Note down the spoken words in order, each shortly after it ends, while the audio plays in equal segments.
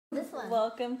This one.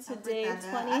 Welcome to day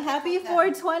 20. Happy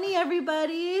 420,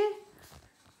 everybody.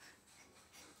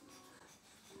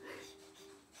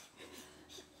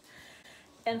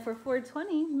 And for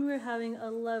 420, we were having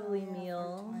a lovely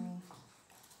meal.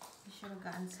 You should have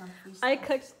gotten some free stuff. I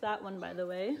cooked that one, by the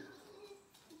way.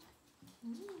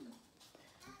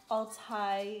 All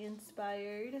Thai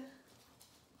inspired.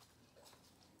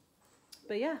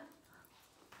 But yeah.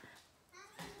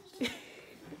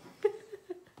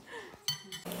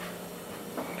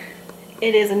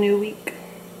 It is a new week,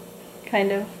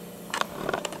 kind of.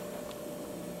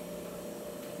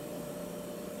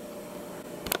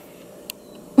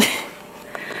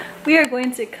 We are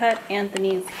going to cut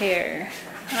Anthony's hair.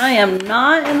 I am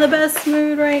not in the best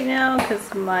mood right now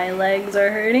because my legs are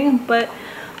hurting, but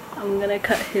I'm gonna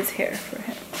cut his hair for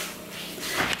him.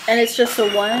 And it's just a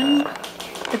one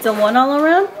all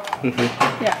around?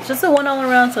 Yeah, it's just a one all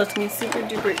around, so it's gonna be super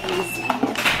duper easy.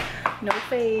 No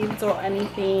fades or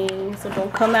anything, so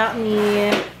don't come at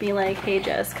me being like, hey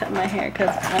Jess, cut my hair, because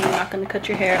I'm not going to cut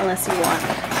your hair unless you want.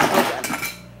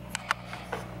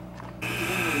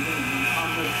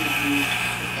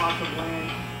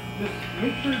 Just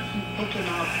make sure you put them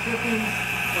out quickly,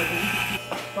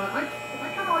 but I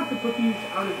kind of like to put these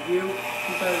out of view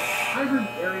because hybrid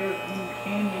areas, you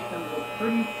can make them look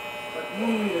pretty, but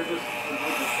normally they're just a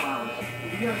bunch of flowers.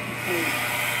 If you guys can see,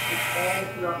 it's all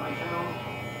throughout my town.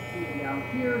 Even down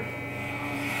here,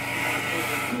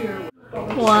 over here.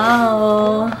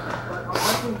 Wow.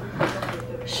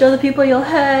 Show the people your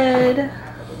head.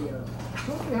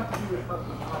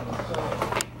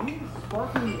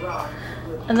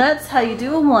 And that's how you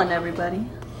do a one, everybody.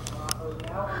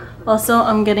 Also,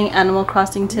 I'm getting Animal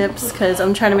Crossing tips because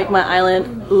I'm trying to make my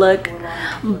island look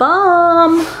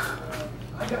bomb.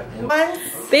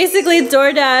 Basically,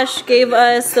 DoorDash gave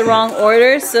us the wrong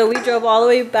order, so we drove all the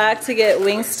way back to get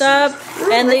Wingstop,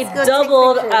 and they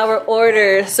doubled our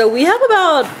order. So we have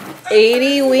about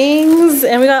 80 wings,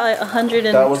 and we got like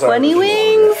 120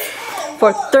 wings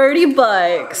for 30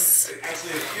 bucks.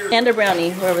 And a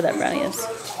brownie, wherever that brownie is.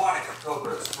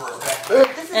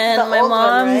 And my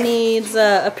mom needs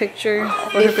a picture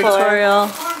for her pictorial.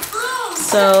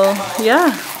 So,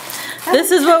 yeah.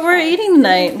 This is what we're eating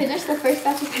tonight. Finish the first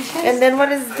batch of pictures. And then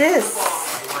what is this?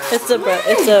 It's a bread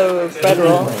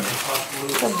roll.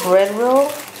 It's a bread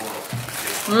roll?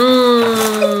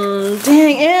 Mmm.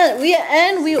 Dang,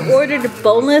 and we ordered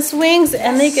boneless wings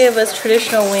and they gave us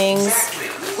traditional wings.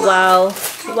 Wow.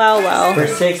 Wow, wow. For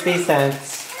 60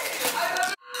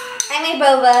 cents. I made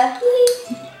boba.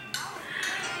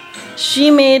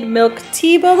 She made milk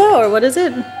tea boba, or what is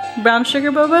it? Brown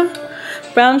sugar boba?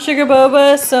 Brown sugar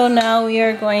boba, so now we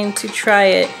are going to try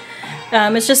it.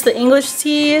 It's just the English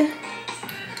tea.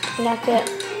 That's it.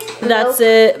 That's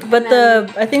it. But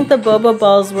I think the boba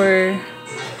balls were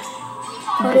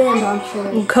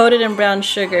coated in brown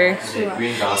sugar.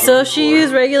 So she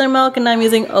used regular milk and I'm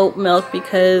using oat milk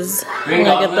because I'm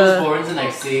gonna get the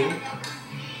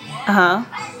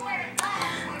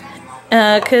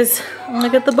because I'm gonna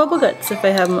get the bubble guts if I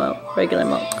have regular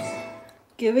milk.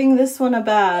 Giving this one a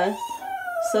bath.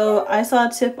 So I saw a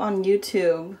tip on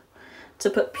YouTube to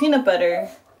put peanut butter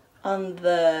on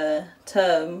the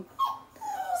tub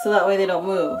so that way they don't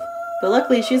move. But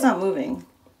luckily she's not moving.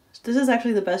 This is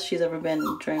actually the best she's ever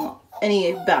been during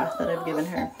any bath that I've given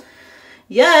her.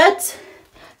 Yet,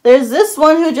 there's this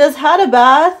one who just had a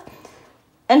bath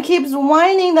and keeps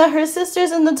whining that her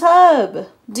sister's in the tub.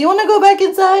 Do you want to go back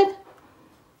inside?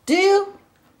 Do you?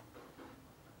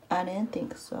 I didn't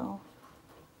think so.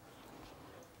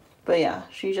 But yeah,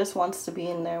 she just wants to be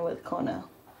in there with Kona.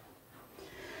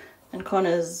 And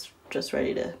Kona's just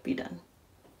ready to be done.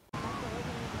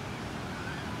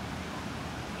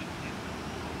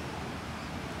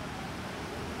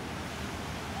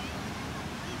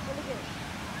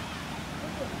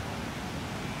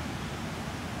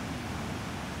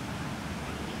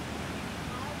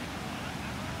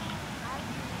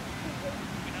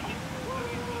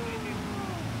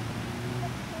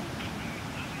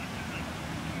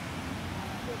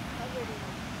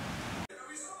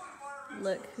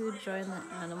 Look who joined the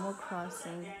Animal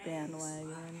Crossing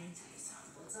bandwagon.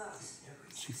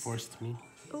 She forced me.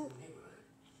 Oh.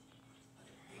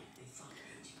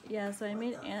 Yeah, so I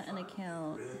made Aunt an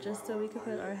account just so we could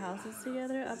put our houses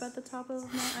together up at the top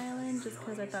of my island just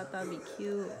because I thought that would be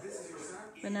cute.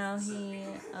 But now he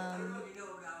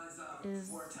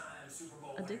is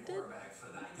addicted?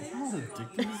 I'm not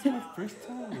addicted. This is my first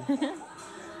time.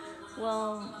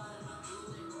 Well,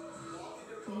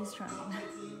 he's trying.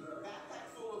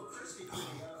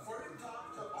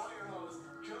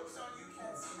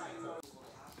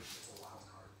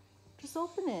 Just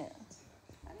open it.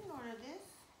 I didn't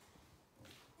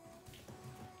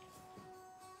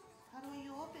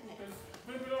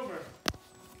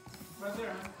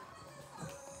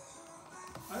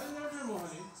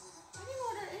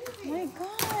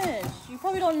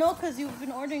know, because you've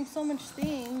been ordering so much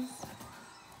things.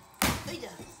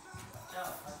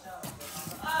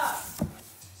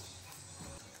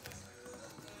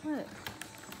 What?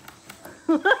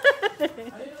 What the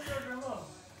heck?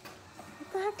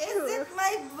 Is it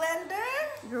my blender?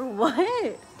 Your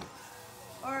what?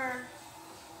 Or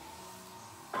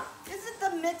is it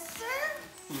the mixer?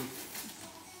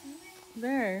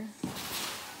 There.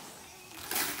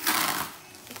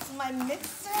 It's my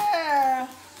mixer.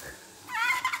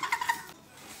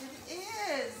 It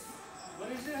is.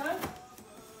 What is it, huh?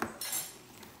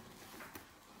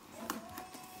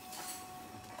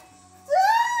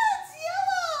 It's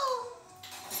yellow.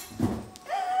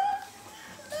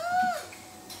 Look.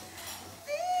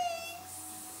 Thanks.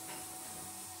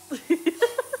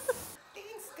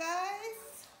 Thanks, guys.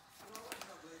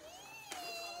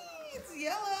 It's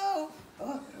yellow.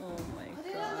 Oh, Oh my put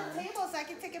it on god. the table so I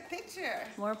can take a picture.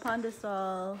 More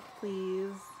Pondasol,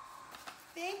 please.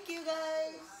 Thank you,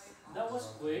 guys. That was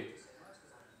quick.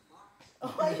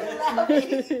 Why are you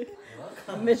laughing?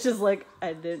 Mitch is like,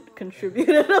 I didn't contribute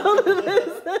at all to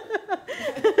this. I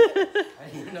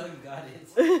didn't even know you got it.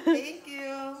 Thank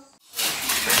you.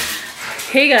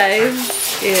 Hey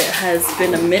guys, it has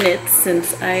been a minute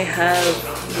since I have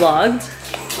vlogged.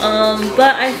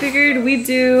 But I figured we'd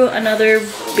do another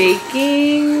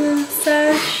baking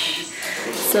sesh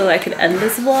so I could end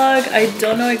this vlog. I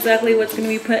don't know exactly what's going to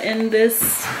be put in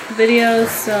this video,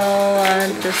 so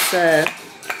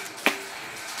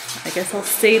I guess I'll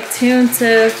stay tuned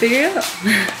to figure it out.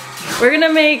 We're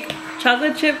gonna make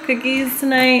chocolate chip cookies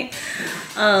tonight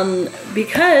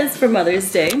because for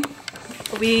Mother's Day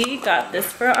we got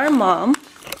this for our mom.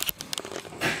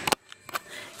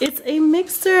 It's a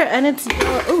mixer and it's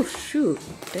yellow. Oh shoot,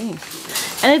 dang.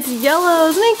 And it's yellow,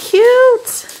 isn't it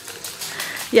cute?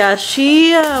 Yeah,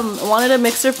 she wanted a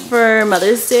mixer for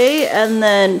Mother's Day, and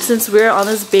then since we're on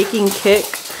this baking kick,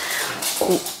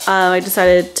 I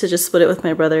decided to just split it with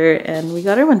my brother and we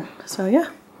got her one. So yeah.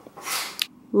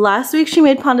 Last week she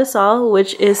made Pondasol,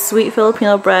 which is sweet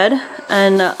Filipino bread,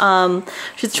 and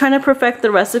she's trying to perfect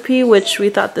the recipe, which we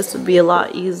thought this would be a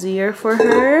lot easier for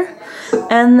her.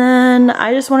 And then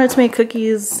I just wanted to make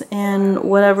cookies and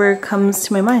whatever comes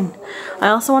to my mind. I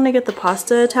also want to get the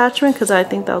pasta attachment because I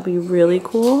think that'll be really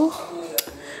cool.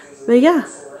 But yeah.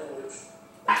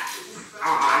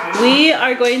 We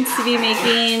are going to be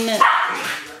making...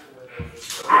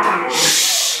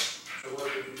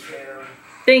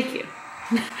 Thank you.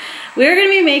 We're going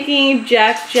to be making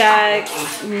Jack Jack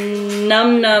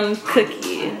Num Num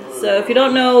cookie. So if you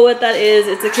don't know what that is,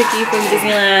 it's a cookie from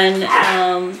Disneyland.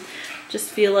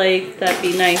 Just feel like that'd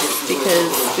be nice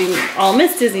because we all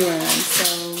miss Disneyland.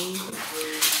 So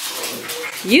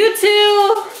you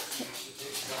two,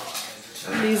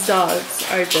 these dogs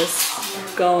are just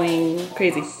going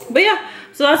crazy. But yeah,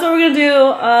 so that's what we're gonna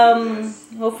do.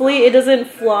 Hopefully it doesn't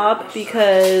flop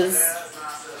because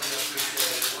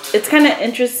it's kind of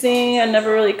interesting. I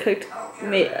never really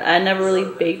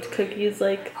baked cookies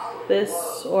like this,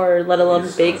 or let alone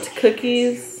baked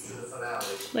cookies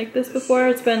like this before.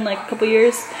 It's been like a couple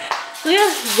years. So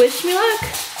yeah, wish me luck.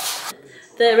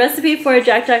 The recipe for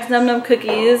Jack Jack's Num Num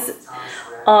cookies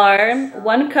are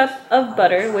 1 cup of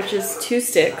butter, which is 2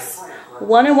 sticks,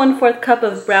 1 1/4 cup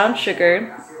of brown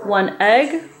sugar, 1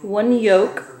 egg, 1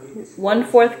 yolk,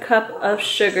 1/4 cup of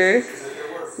sugar,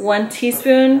 1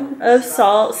 teaspoon of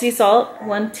salt, sea salt,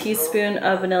 1 teaspoon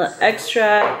of vanilla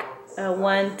extract,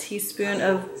 1 teaspoon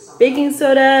of baking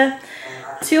soda,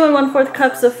 2 1/4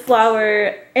 cups of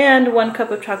flour, and 1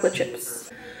 cup of chocolate chips.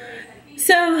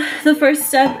 So the first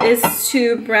step is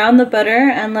to brown the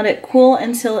butter and let it cool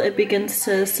until it begins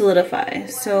to solidify.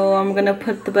 So I'm gonna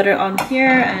put the butter on here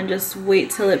and just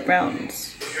wait till it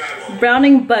browns.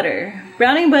 Browning butter.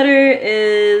 Browning butter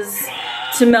is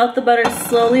to melt the butter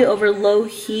slowly over low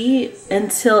heat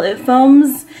until it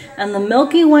foams and the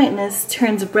milky whiteness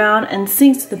turns brown and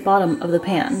sinks to the bottom of the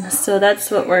pan. So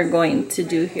that's what we're going to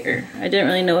do here. I didn't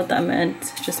really know what that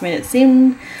meant, just made it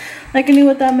seem like I knew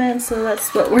what that meant, so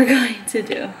that's what we're going to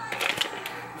do.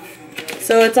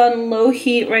 So it's on low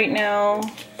heat right now.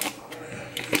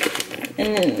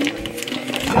 And then, there we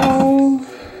go.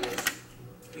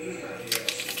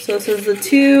 So this is the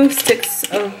 2 sticks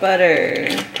of butter.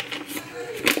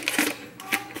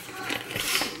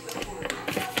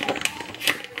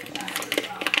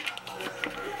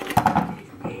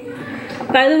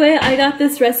 By the way, I got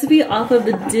this recipe off of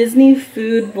the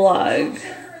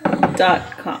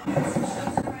DisneyFoodBlog.com.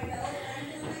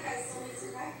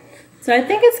 So I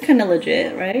think it's kind of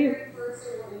legit, right?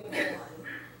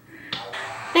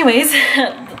 Anyways,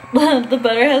 the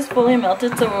butter has fully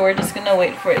melted, so we're just gonna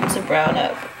wait for it to brown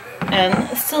up.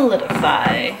 and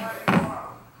solidify.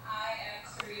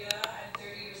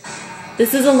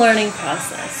 This is a learning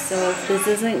process, so if this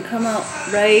doesn't come out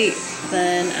right,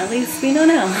 then at least we know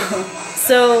now.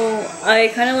 So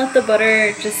I kind of let the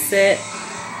butter just sit.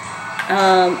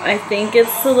 I think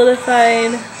it's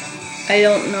solidified. I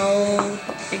don't know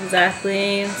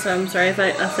exactly, so I'm sorry if I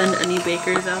offend any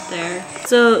bakers out there.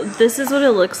 So this is what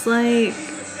it looks like.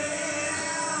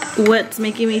 What's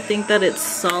making me think that it's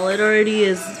solid already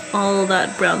is all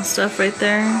that brown stuff right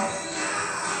there.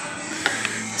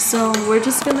 So we're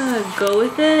just gonna go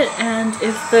with it, and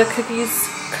if the cookies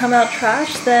come out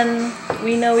trash, then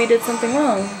we know we did something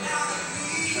wrong.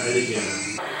 Try it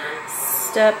again.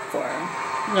 Step 4.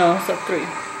 No, step 3.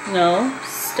 No,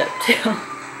 step 2.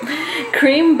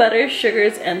 Cream, butter,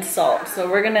 sugars, and salt. So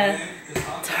we're gonna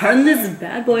turn this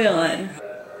bad boy on.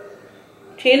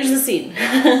 Change the scene.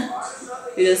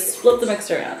 We just flip the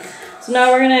mixer around. So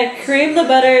now we're gonna cream the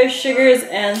butter, sugars,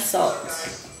 and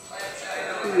salt.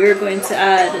 We're going to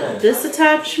add this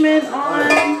attachment on.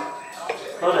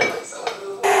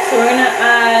 So we're gonna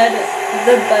add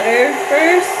the butter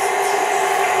first.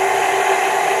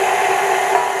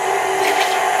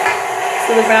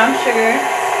 So the brown sugar.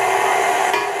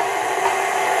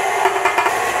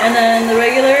 And then the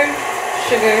regular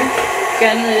sugar,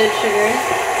 granulated sugar.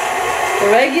 The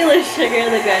regular sugar,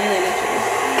 the granulated sugar.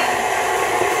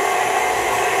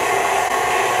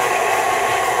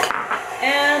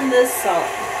 And the salt.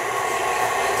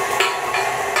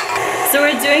 So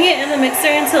we're doing it in the mixer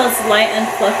until it's light and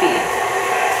fluffy.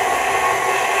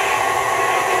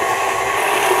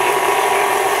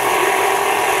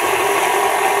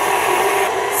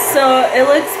 So it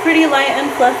looks pretty light and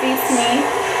fluffy to me.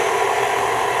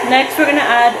 Next we're gonna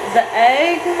add the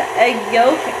egg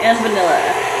yolk, and vanilla.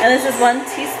 And this is 1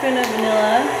 teaspoon of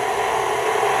vanilla.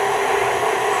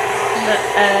 The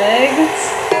egg.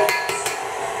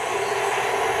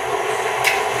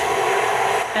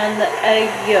 And the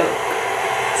egg yolk.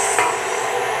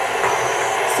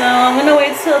 So I'm gonna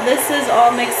wait till this is all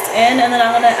mixed in, and then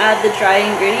I'm gonna add the dry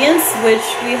ingredients, which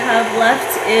we have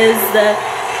left is the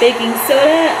baking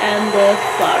soda and the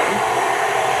flour.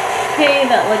 Okay,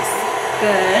 that looks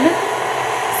good.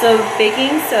 So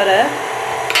baking soda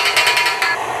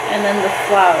and then the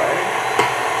flour.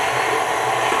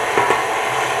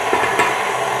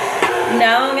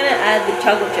 Now I'm gonna add the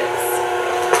chocolate chips.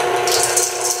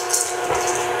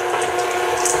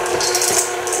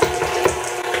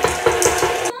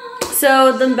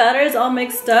 So the batter is all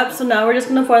mixed up, so now we're just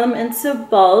gonna form them into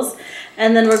balls,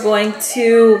 and then we're going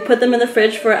to put them in the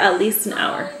fridge for at least an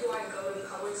hour.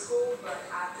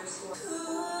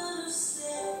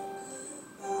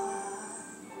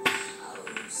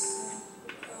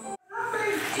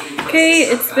 Okay,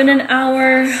 it's been an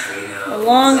hour, a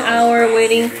long hour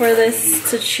waiting for this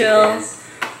to chill.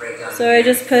 So I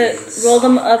just roll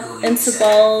them up into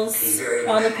balls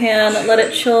on the pan, let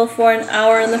it chill for an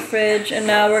hour in the fridge, and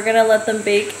now we're gonna let them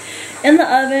bake in the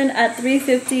oven at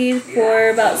 350 for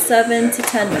about 7 to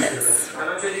 10 minutes.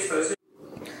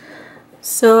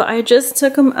 So I just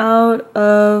took them out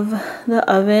of the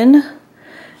oven.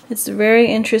 It's very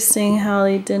interesting how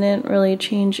they didn't really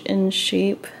change in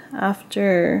shape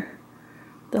after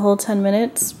the whole 10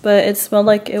 minutes, but it smelled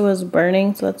like it was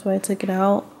burning, so that's why I took it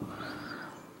out.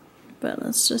 But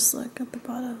let's just look at the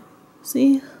bottom.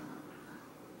 See?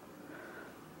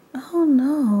 Oh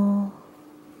no.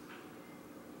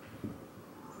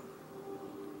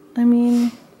 I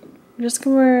mean, guess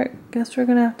we're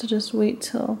gonna have to just wait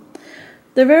till.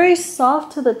 They're very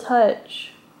soft to the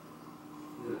touch.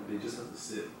 Yeah, they just have to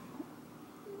sit.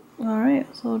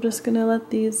 Alright, so we're just gonna let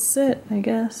these sit, I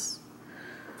guess.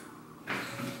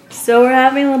 So we're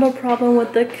having a little problem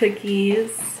with the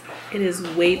cookies. It is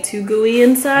way too gooey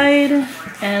inside,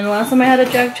 and last time I had a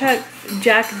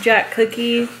Jack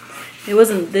cookie, it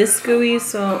wasn't this gooey,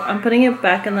 so I'm putting it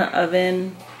back in the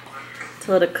oven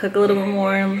to let it cook a little bit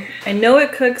more. I know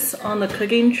it cooks on the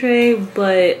cooking tray,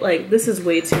 but like this is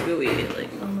way too gooey.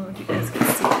 Like I don't know if you guys can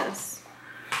see this.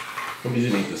 Nobody's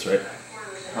eating this, right?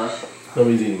 Huh?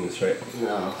 Nobody's eating this, right?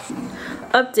 No.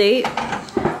 Update.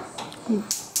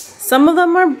 Some of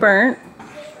them are burnt,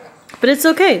 but it's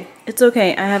okay. It's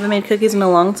okay. I haven't made cookies in a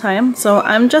long time, so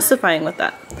I'm justifying with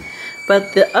that.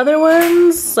 But the other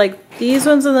ones, like these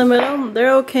ones in the middle,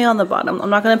 they're okay on the bottom. I'm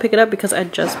not gonna pick it up because I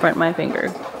just burnt my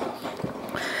finger.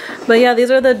 But yeah, these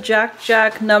are the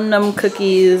Jack Num Num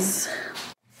cookies.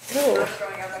 Ooh.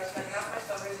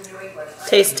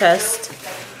 Taste test.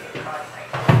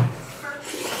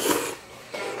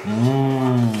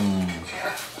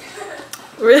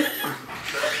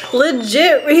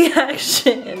 Legit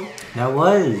reaction. That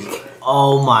was.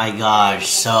 Oh my gosh,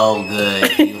 so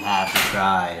good. You have to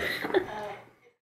try.